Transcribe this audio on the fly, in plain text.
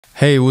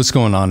Hey, what's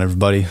going on,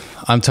 everybody?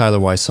 I'm Tyler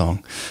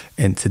Wysong,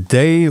 and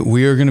today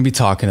we are going to be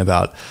talking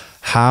about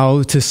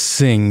how to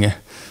sing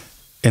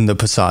in the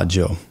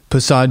Passaggio.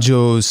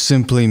 Passaggio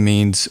simply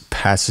means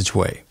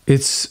passageway.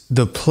 It's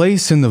the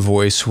place in the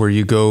voice where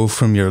you go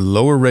from your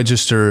lower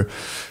register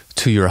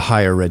to your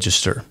higher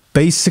register.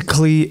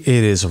 Basically, it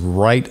is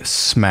right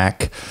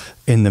smack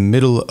in the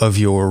middle of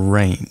your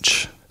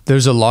range.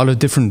 There's a lot of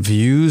different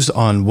views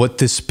on what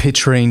this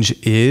pitch range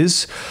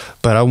is,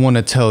 but I want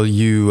to tell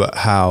you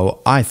how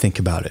I think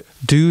about it.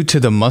 Due to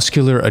the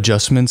muscular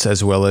adjustments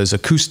as well as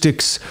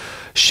acoustics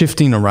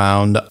shifting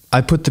around,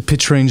 I put the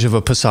pitch range of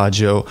a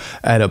Passaggio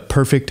at a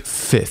perfect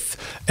fifth.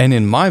 And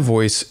in my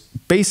voice,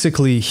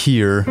 basically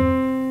here,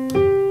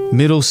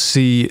 middle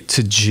C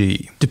to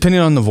G. Depending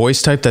on the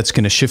voice type, that's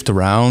going to shift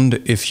around.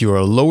 If you're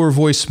a lower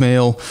voice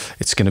male,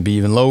 it's going to be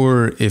even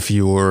lower. If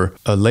you're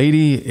a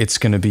lady, it's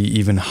going to be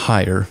even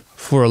higher.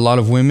 For a lot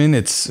of women,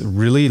 it's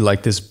really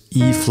like this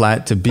E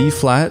flat to B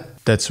flat.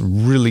 That's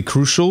really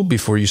crucial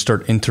before you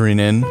start entering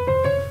in,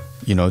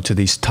 to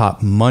these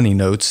top money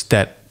notes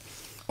that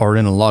are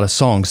in a lot of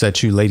songs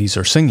that you ladies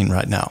are singing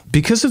right now.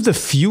 Because of the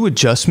few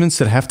adjustments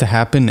that have to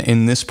happen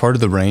in this part of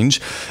the range,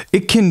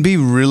 it can be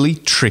really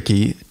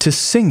tricky to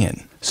sing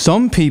in.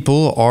 Some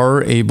people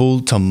are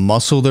able to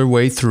muscle their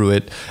way through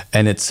it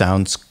and it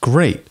sounds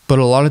great. But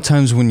a lot of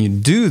times when you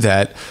do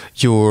that,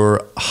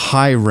 your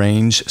high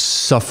range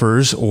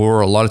suffers or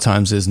a lot of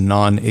times is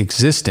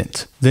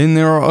non-existent. Then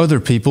there are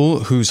other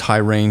people whose high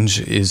range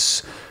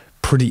is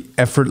pretty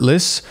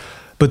effortless,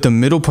 but the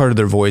middle part of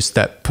their voice,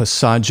 that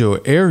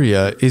Passaggio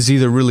area, is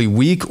either really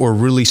weak or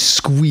really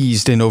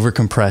squeezed and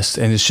overcompressed,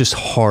 and it's just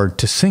hard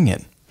to sing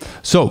in.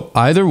 So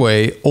either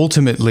way,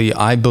 ultimately,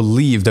 I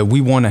believe that we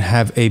want to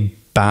have a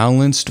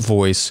balanced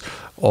voice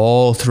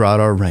all throughout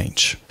our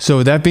range. So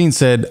with that being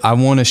said, I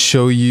want to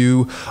show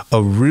you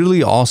a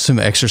really awesome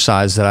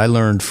exercise that I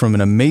learned from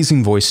an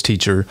amazing voice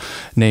teacher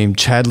named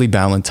Chadley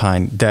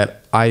Ballantyne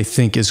that I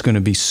think is going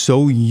to be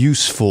so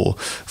useful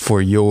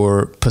for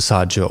your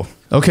Passaggio.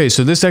 Okay,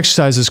 so this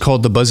exercise is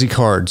called the buzzy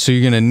card. So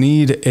you're going to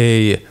need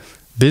a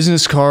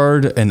business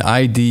card, an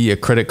ID, a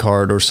credit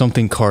card, or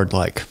something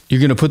card-like.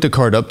 You're going to put the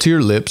card up to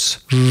your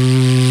lips.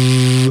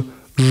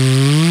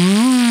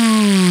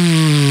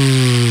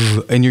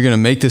 And you're going to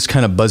make this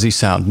kind of buzzy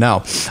sound.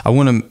 Now, I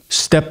want to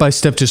step by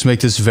step just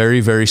make this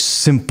very, very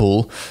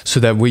simple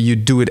so that way you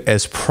do it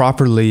as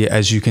properly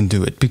as you can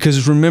do it.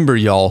 Because remember,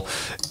 y'all,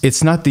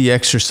 it's not the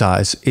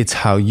exercise, it's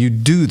how you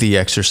do the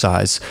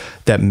exercise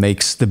that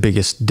makes the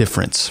biggest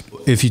difference.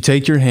 If you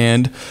take your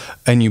hand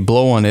and you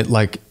blow on it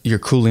like you're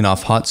cooling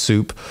off hot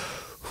soup,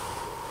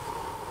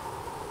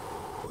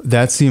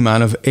 that's the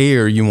amount of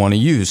air you want to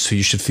use. So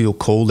you should feel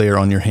cold air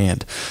on your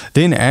hand.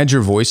 Then add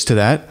your voice to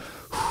that.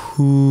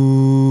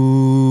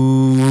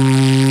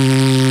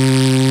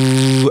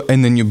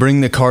 And then you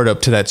bring the card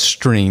up to that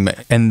stream,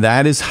 and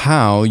that is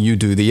how you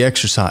do the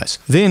exercise.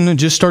 Then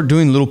just start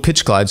doing little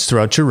pitch glides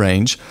throughout your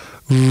range.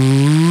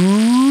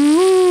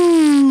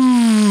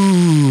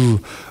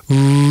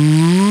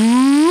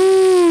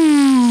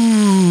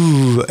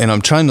 And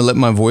I'm trying to let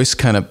my voice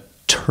kind of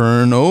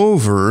turn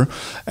over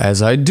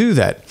as I do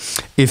that.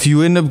 If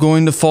you end up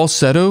going to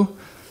falsetto,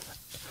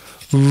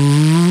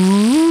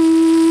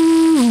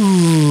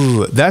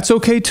 that's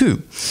okay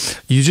too.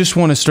 You just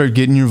want to start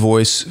getting your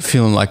voice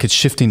feeling like it's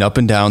shifting up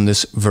and down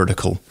this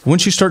vertical.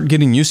 Once you start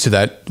getting used to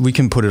that, we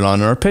can put it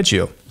on an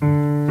arpeggio.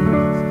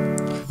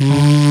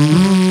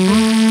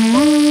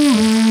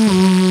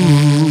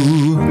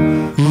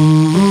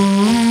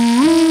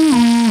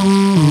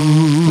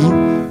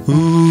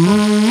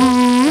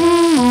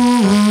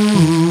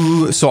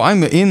 So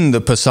I'm in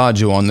the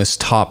Passaggio on this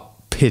top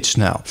pitch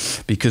now,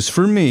 because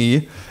for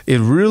me,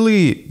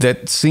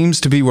 that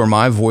seems to be where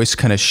my voice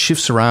kind of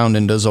shifts around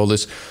and does all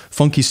this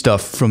funky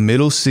stuff from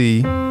middle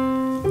C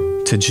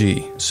to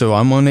G. So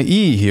I'm on the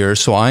E here,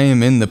 so I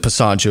am in the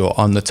Passaggio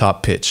on the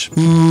top pitch.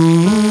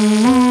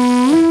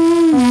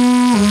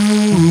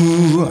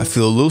 I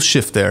feel a little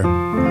shift there.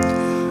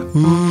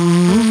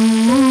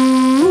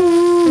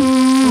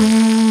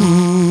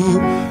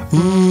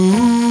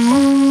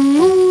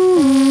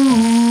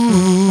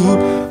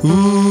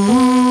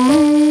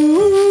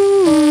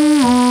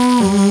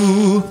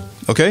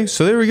 Okay,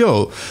 so there we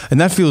go. And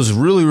that feels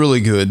really,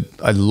 really good.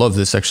 I love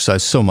this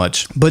exercise so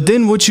much. But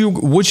then what you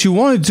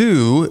want to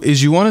do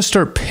is you want to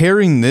start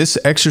pairing this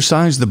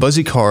exercise, the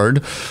buzzy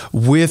card,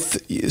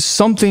 with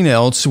something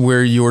else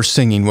where you're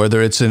singing,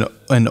 whether it's an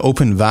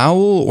open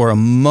vowel or a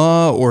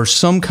ma or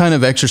some kind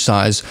of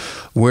exercise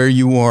where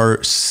you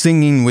are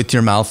singing with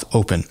your mouth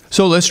open.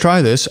 So let's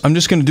try this. I'm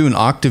just going to do an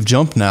octave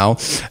jump now,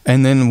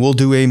 and then we'll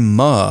do a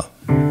ma.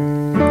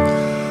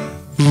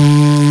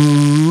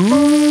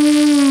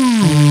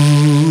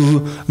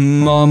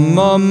 Ma,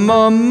 ma,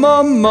 ma,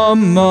 ma, ma,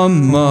 ma,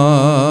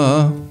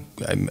 ma.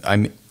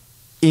 I'm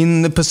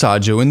in the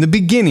Passaggio, in the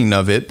beginning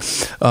of it,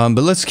 but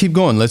let's keep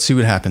going. Let's see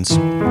what happens.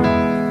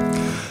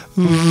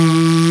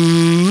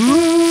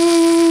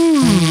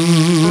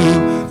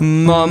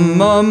 Ma,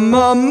 ma,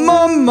 ma,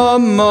 ma, ma,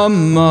 ma,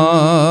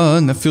 ma.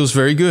 And that feels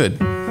very good.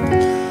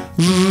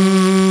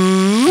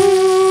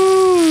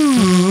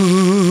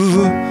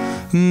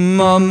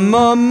 Ma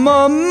ma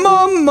ma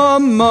ma ma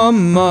ma ma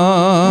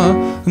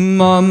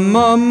ma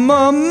ma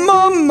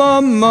ma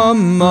ma ma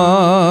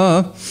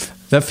ma.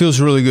 That feels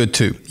really good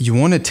too. You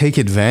want to take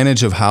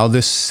advantage of how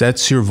this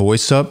sets your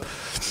voice up,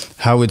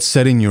 how it's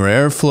setting your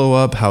airflow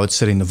up, how it's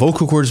setting the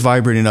vocal cords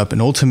vibrating up,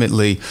 and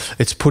ultimately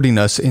it's putting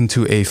us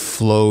into a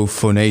flow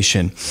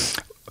phonation,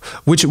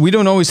 which we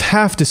don't always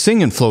have to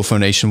sing in flow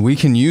phonation. We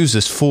can use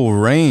this full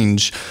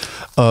range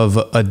of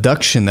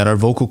adduction that our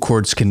vocal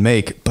cords can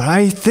make, but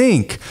I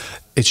think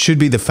it should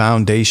be the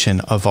foundation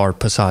of our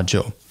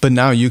passaggio. But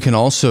now you can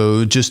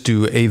also just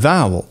do a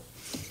vowel.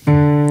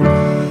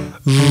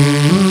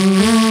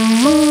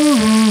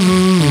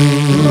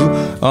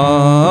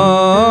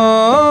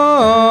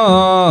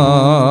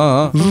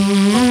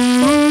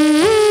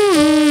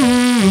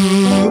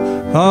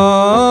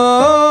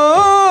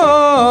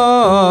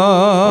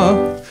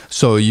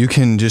 So you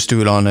can just do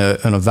it on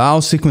a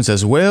vowel sequence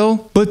as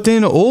well. But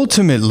then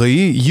ultimately,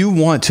 you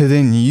want to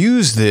then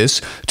use this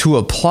to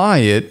apply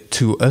it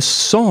to a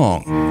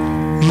song.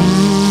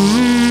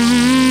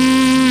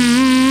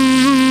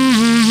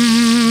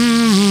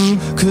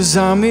 Cause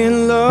I'm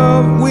in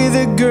love with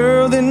a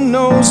girl that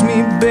knows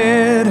me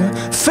better.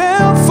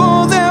 Fell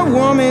for that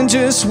woman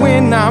just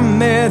when I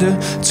met her.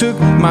 Took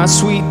my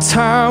sweet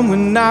time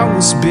when I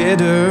was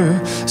bitter.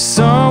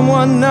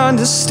 Someone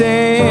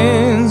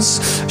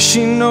understands.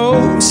 She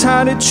knows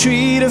how to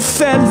treat a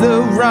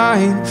fella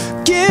right.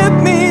 Give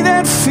me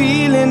that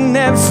feeling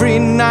every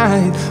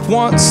night.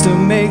 Wants to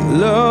make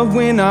love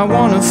when I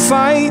wanna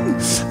fight.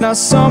 Now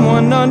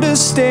someone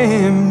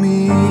understand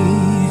me.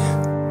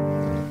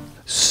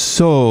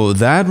 So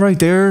that right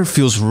there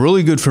feels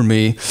really good for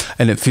me,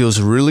 and it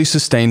feels really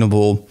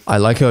sustainable. I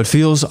like how it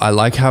feels, I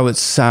like how it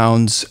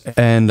sounds,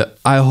 and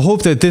I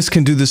hope that this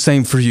can do the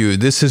same for you.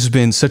 This has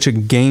been such a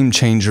game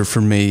changer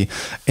for me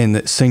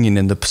in singing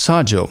in the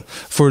passaggio.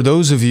 For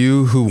those of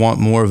you who want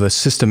more of a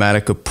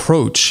systematic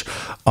approach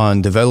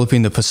on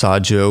developing the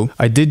passaggio,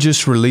 I did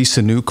just release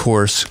a new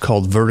course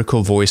called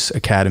Vertical Voice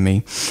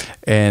Academy,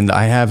 and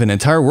I have an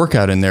entire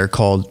workout in there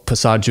called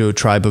Passaggio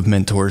Tribe of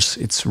Mentors.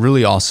 It's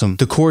really awesome.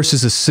 The course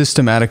is a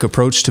systematic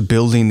approach to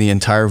building the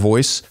entire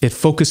voice. It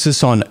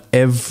focuses on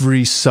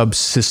every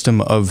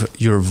subsystem of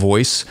your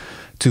voice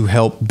to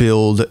help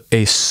build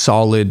a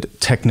solid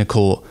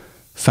technical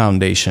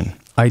foundation.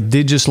 I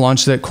did just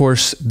launch that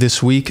course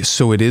this week,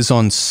 so it is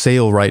on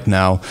sale right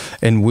now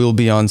and will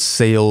be on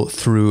sale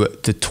through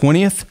the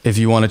 20th. If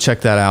you want to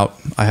check that out,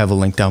 I have a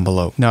link down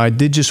below. Now, I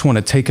did just want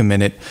to take a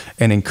minute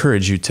and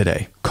encourage you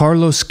today.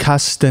 Carlos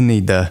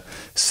Castaneda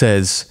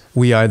says,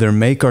 we either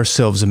make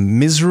ourselves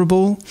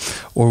miserable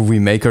or we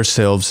make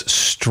ourselves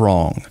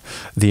strong.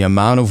 The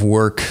amount of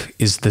work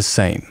is the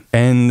same.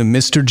 And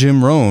Mr.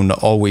 Jim Rohn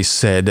always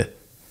said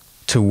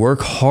to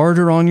work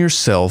harder on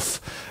yourself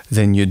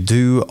than you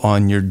do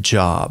on your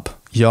job.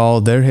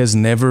 Y'all, there has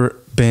never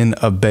been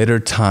a better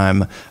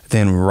time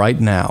than right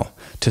now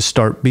to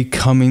start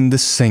becoming the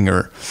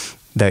singer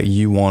that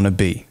you want to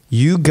be.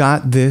 You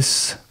got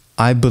this.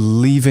 I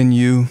believe in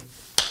you.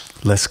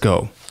 Let's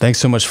go. Thanks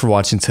so much for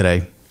watching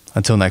today.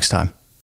 Until next time.